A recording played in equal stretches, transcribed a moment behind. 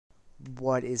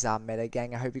What is up,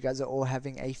 MedoGang? I hope you guys are all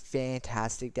having a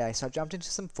fantastic day. So I jumped into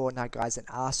some Fortnite, guys, and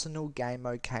Arsenal game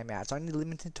mode came out. It's only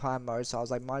limited time mode, so I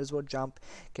was like, might as well jump,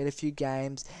 get a few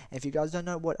games. And if you guys don't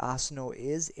know what Arsenal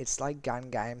is, it's like gun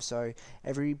game. So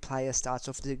every player starts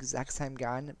off with the exact same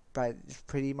gun, but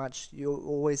pretty much you'll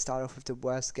always start off with the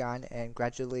worst gun and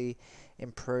gradually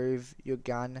improve your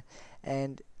gun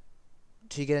and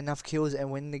to get enough kills and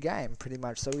win the game, pretty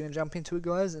much. So we're going to jump into it,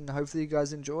 guys, and hopefully you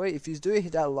guys enjoy. If you do,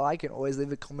 hit that like and always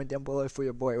leave a comment down below for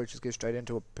your boy. We'll just get straight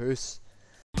into a Peace.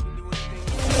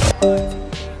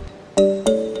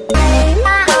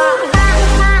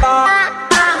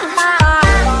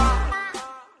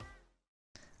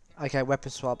 Okay,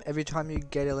 weapon swap. Every time you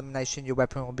get elimination, your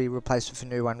weapon will be replaced with a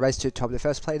new one. Race to the top. The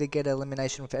first player to get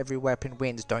elimination with every weapon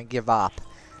wins. Don't give up.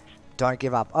 Don't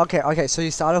give up. Okay, so you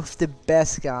start off with the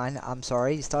best gun. You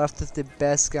start off with the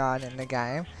best gun in the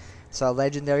game. So a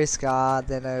legendary scar,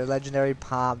 then a legendary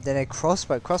pump, then a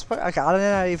crossbow. Okay, I don't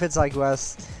know if it's like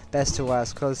best to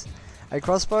worst, because a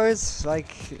crossbow is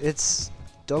like, it's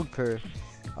dog poo.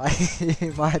 Like,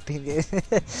 in my opinion.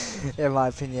 In my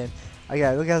opinion.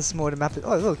 Okay, look how small the map is.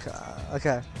 Oh, look.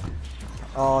 Okay.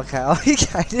 Oh, okay,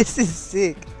 this is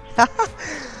sick.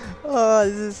 Oh,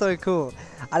 this is so cool.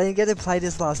 I didn't get to play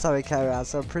this last time it came out,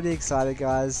 so I'm pretty excited,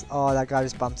 guys. Oh, that guy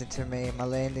just bumped into me. My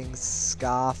landing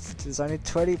scarf. There's only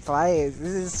 20 players.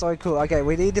 This is so cool. Okay,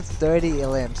 we need 30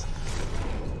 elims.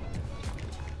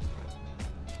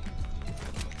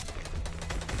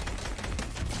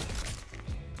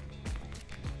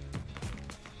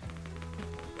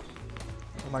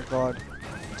 Oh my god.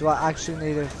 Do I actually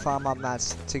need to farm up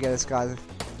mats to get this guy?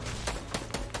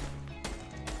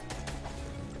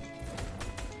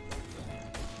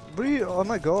 Oh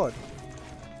my god.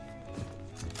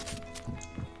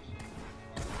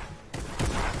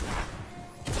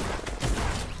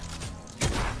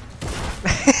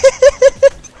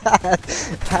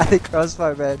 Had a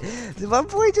crossbow, man. Did my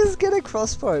boy just get a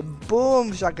crossbow?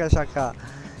 Boom, shaka shaka.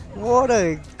 What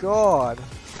a god.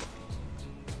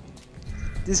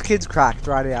 This kid's cracked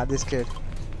right now, this kid.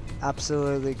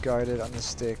 Absolutely goated on the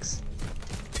sticks.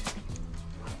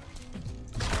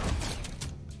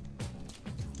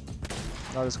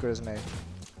 Not as good as me.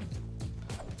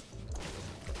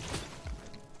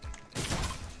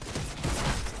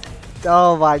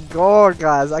 Oh my god,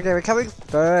 guys. Okay, we're coming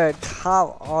third. Come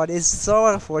on. It's so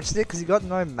unfortunate because he got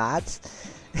no mats.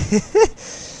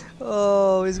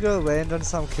 Oh, he's gonna land on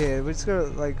some kid. We're just gonna,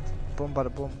 like, boom,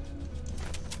 bada boom.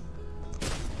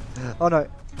 Oh no.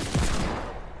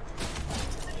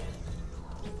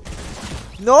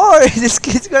 No, this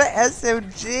kid's got an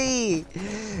SMG.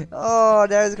 Oh,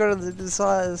 now he's got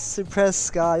a suppressed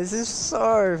scar. This is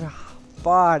so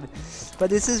fun, but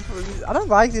this is, I don't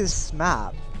like this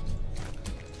map.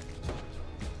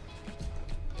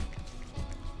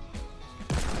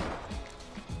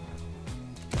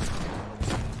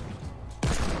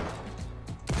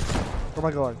 Oh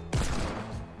my god.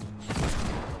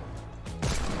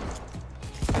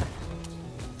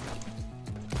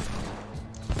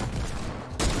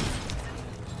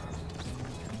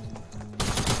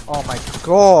 Oh my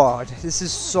god, this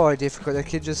is so difficult. The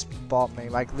kid just bopped me,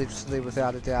 like literally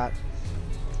without a doubt.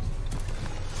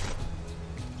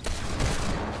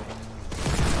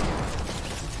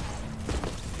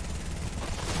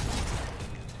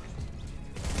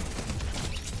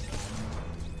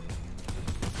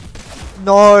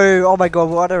 No! Oh my god,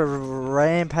 what a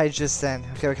rampage just then.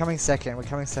 Okay, we're coming second. We're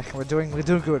doing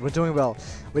good. We're doing well.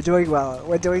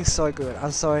 We're doing so good.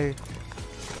 I'm sorry.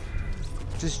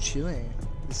 Just chilling.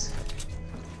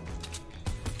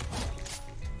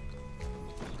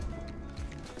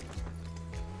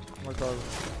 Oh my god.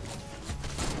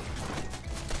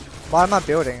 Why am I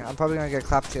building? I'm probably gonna get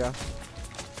clapped here.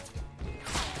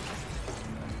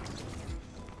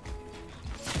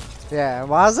 Yeah,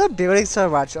 why is I building so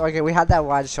much? Okay, we had that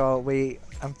one shot. We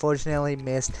unfortunately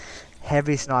missed.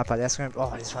 Heavy sniper. That's gonna.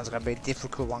 Oh, this one's gonna be a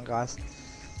difficult one, guys.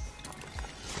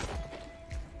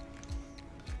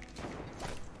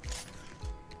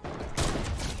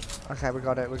 Okay, we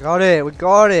got it.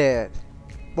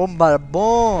 Boom, bada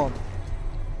boom.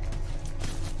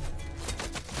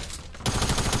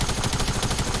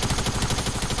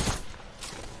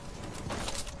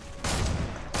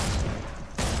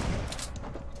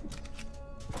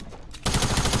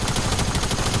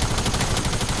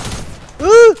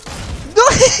 Ooh! No!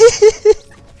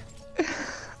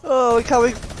 Oh, we're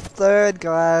coming third,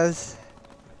 guys.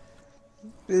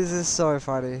 This is so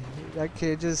funny. That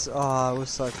kid just, oh, it was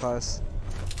so close.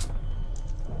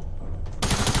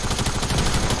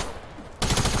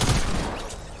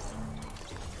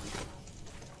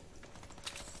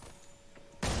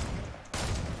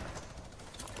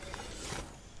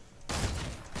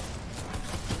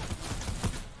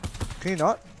 Can you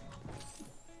not?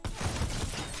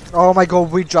 Oh my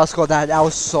god, we just got that. That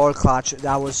was so clutch.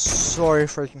 That was so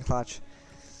freaking clutch.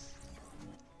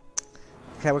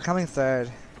 Okay, we're coming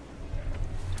third.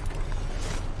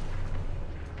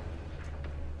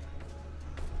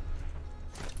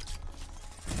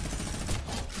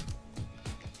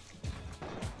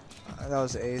 That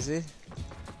was easy.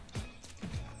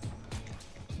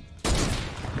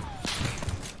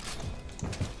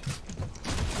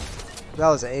 That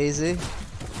was easy.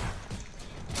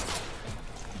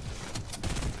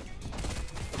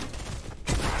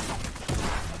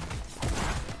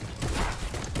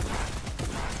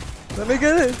 Let me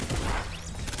get it!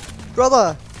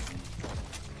 Brother!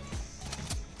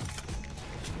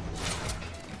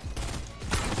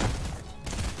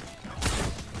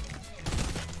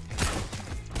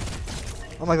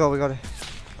 Oh my god, we got it.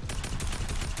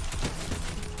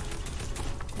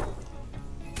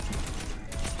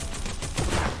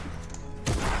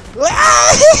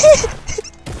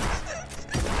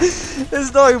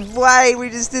 There's no way we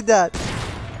just did that.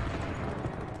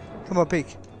 Come on,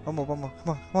 peek. One more.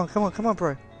 Come on,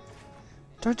 bro.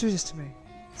 Don't do this to me.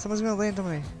 Someone's gonna land on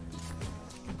me.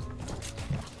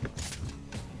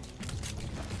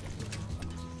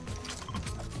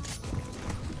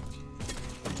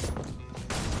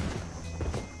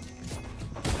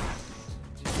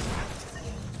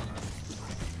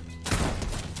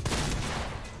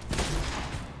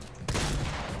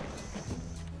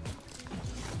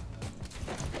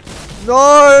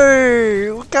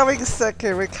 No! We're coming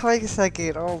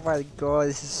second. Oh my god,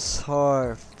 this is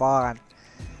so fun.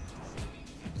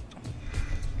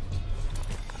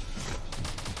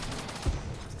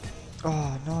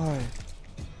 Oh no.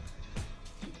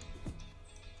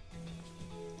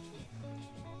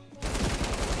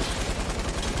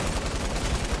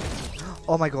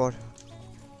 Oh my god.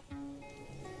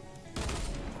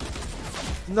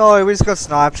 No, we just got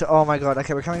sniped. Oh my god.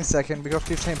 Okay, we're coming second. We got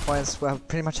 15 points. We're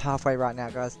pretty much halfway right now,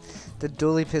 guys. The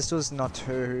dually pistol is not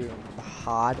too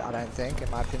hard, I don't think,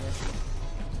 in my opinion.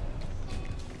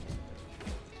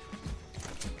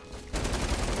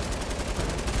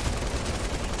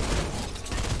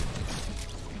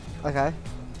 Okay.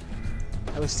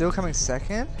 And we're still coming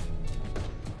second?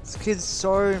 This kid's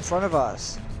so in front of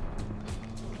us.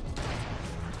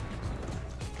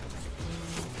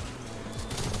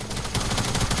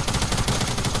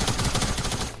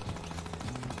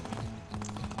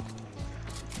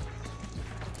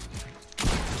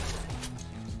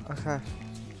 Okay.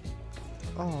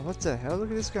 Oh, what the hell? Look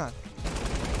at this gun.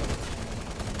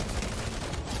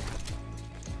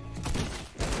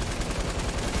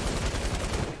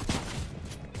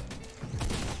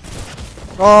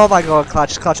 Oh my god,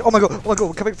 clutch. Oh my god, we're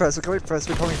coming first.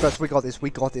 We got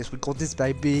this,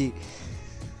 baby.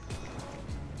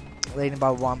 Leading by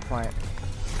 1 point.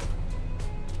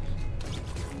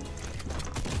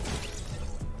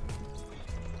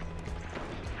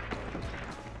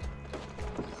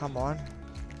 Come on.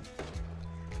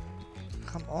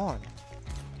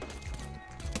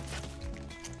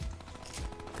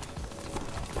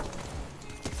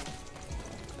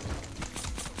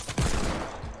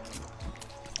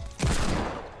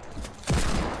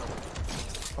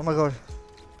 Oh my god.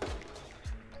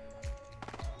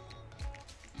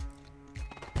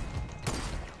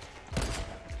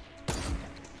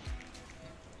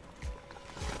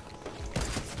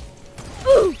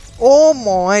 Oh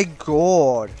my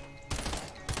god.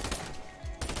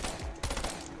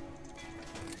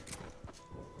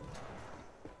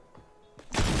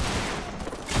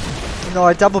 No,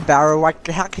 a double barrel. Like,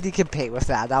 how could you compete with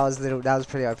that? That was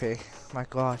pretty OP. My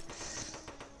god.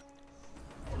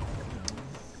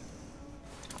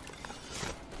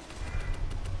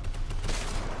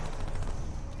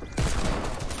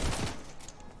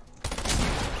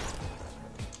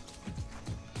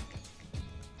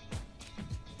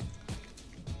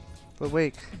 We're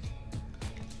weak.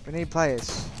 We need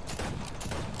players.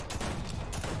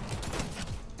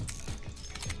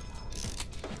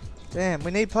 Damn,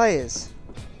 we need players.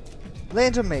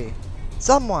 Land on me.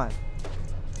 Someone.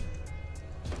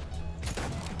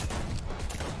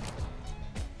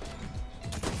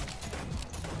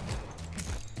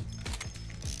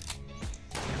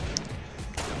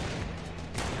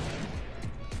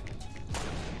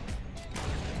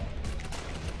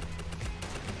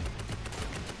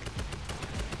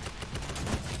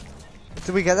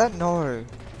 Did we get that? No.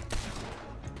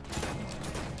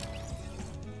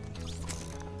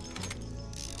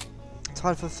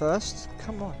 Tied for first?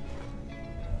 Come on.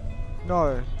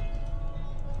 No.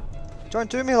 Don't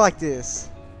do me like this.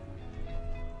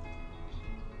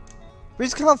 We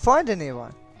just can't find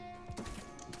anyone.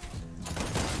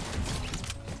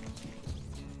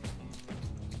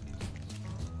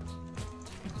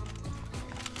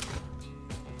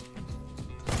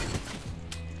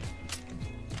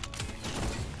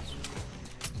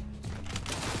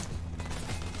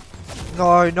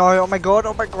 No, no, oh my god,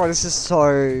 this is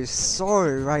so,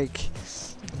 like,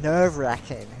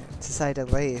 nerve-wracking, to say the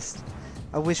least.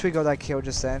 I wish we got that kill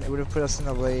just then. It would have put us in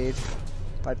the lead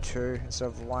by 2 instead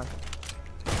of 1.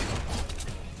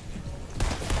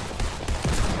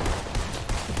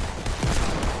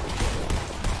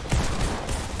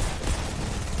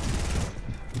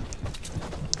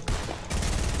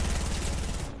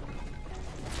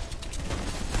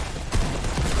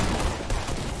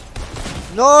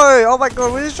 No! Oh my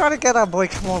god, we're just trying to get our boy.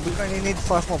 Come on, we only need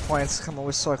 5 more points. Come on,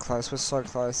 we're so close. We're so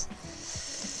close.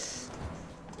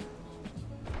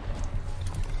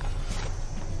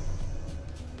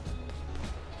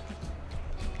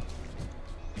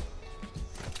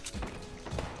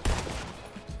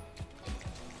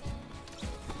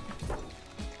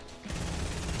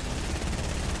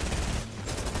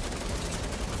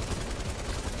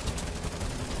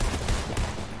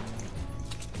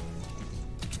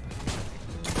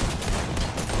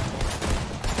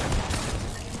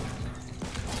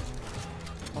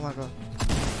 Oh my god.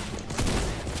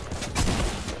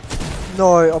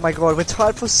 No, oh my god, we're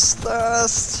tied for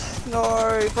first.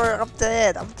 No, bro, I'm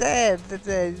dead. I'm dead. I'm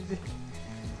dead.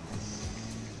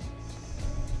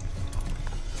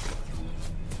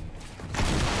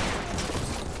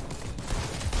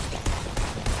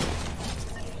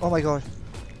 Oh my god.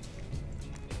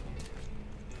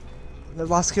 The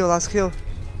last kill, last kill.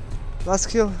 Last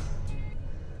kill.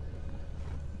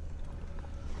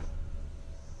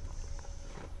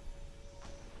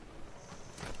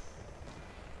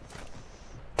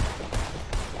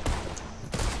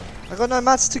 I got no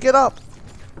mats to get up.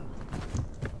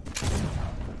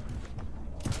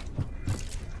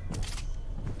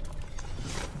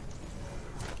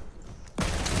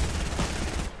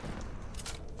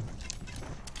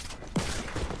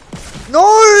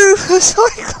 No! So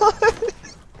close!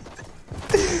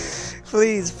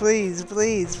 Please, please,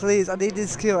 please, please. I need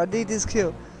this kill. I need this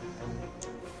kill.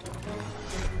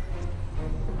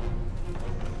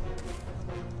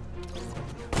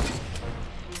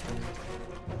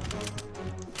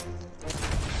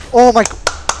 Oh my...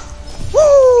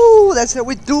 Woo! That's how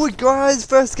we do it, guys.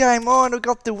 First game on. We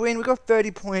got the win. We got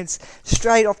 30 points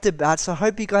straight off the bat. So I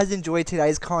hope you guys enjoyed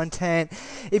today's content.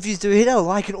 If you do, hit a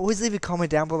like and always leave a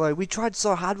comment down below. We tried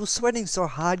so hard. We're sweating so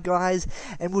hard, guys.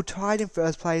 And we're tied in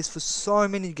first place for so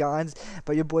many guns.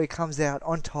 But your boy comes out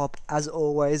on top as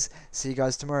always. See you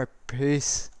guys tomorrow.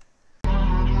 Peace.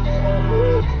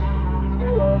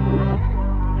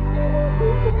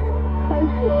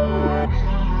 Thank you.